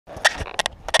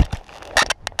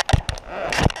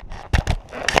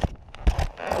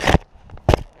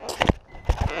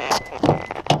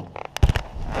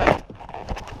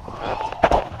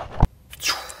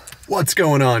What's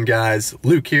going on, guys?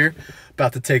 Luke here,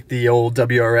 about to take the old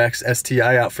WRX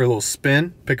STI out for a little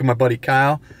spin, pick up my buddy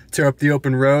Kyle, tear up the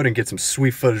open road, and get some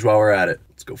sweet footage while we're at it.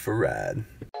 Let's go for a ride.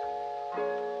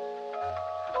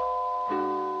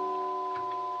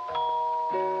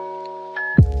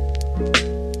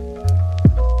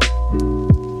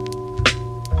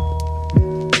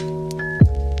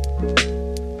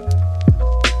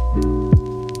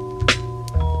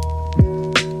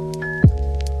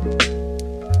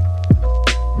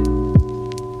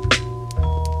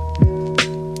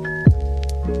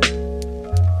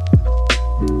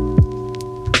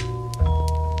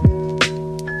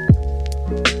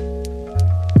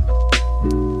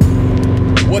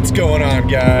 What's going on,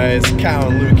 guys? Kyle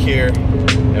and Luke here,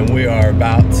 and we are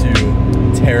about to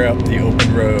tear up the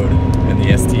open road in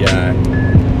the STI.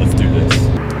 Let's do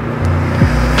this.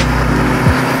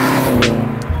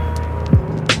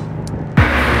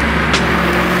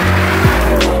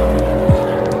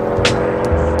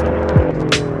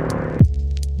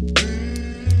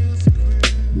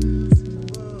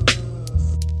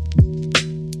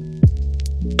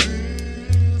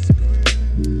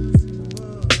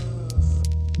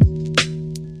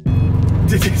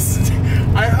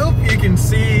 I hope you can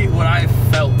see what I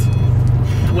felt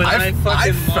when I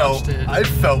fucking launched it. I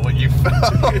felt what you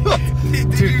felt.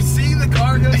 Did you see the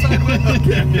car go sideways?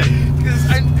 Okay.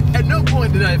 Because at no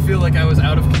point did I feel like I was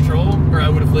out of control or I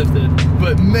would have lifted.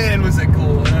 But man, was it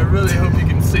cool. And I really hope you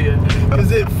can see it.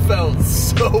 Because it felt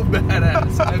so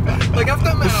badass. I've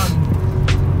done that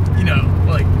on, you know,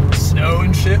 like snow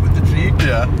and shit with the Jeep.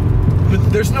 Yeah. But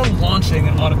there's no launching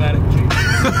an automatic Jeep.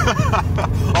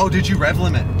 Oh, did you rev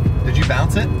limit? Did you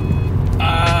bounce it?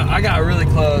 I got really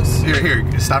close. Here,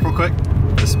 stop real quick.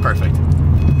 This is perfect.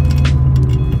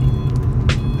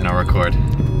 And I'll record.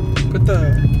 Put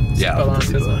the seatbelt on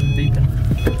because I'm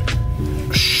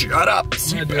beeping. Shut up,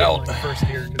 seatbelt. Like first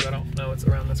gear because I don't know what's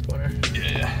around this corner.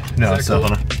 Yeah. No, it's cool?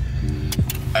 up on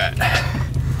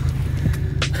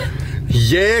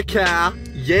Yeah, Cal.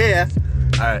 Yeah.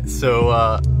 Alright,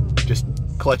 so just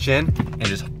clutch in and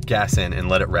just gas in and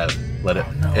let it rev. Let it,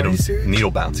 no, it'll needle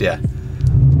bounce, yeah.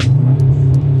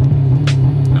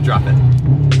 Now drop it.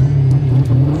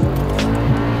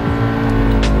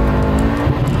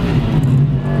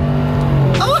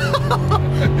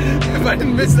 If I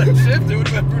didn't miss that shift, it would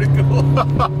have been pretty cool.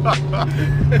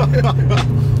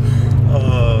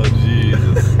 Oh,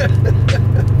 Jesus.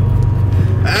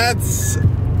 That's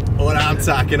what I'm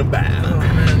talking about. Oh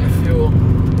man, the fuel.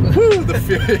 Woo, the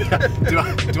fuel.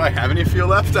 Do I have any fuel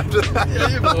left after that? Yeah,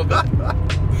 you have a little bit.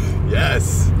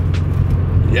 Yes.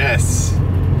 Yes.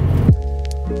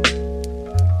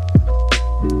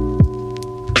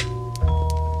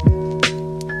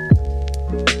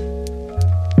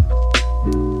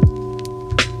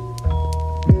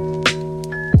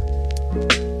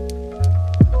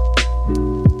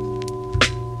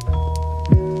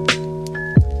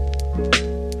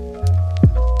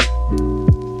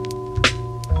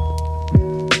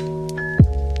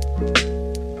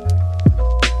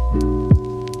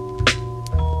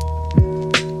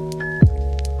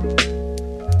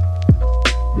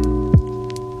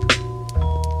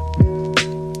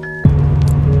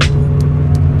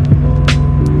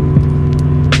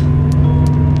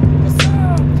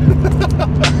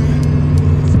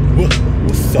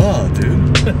 What's up,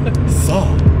 dude?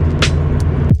 Saw.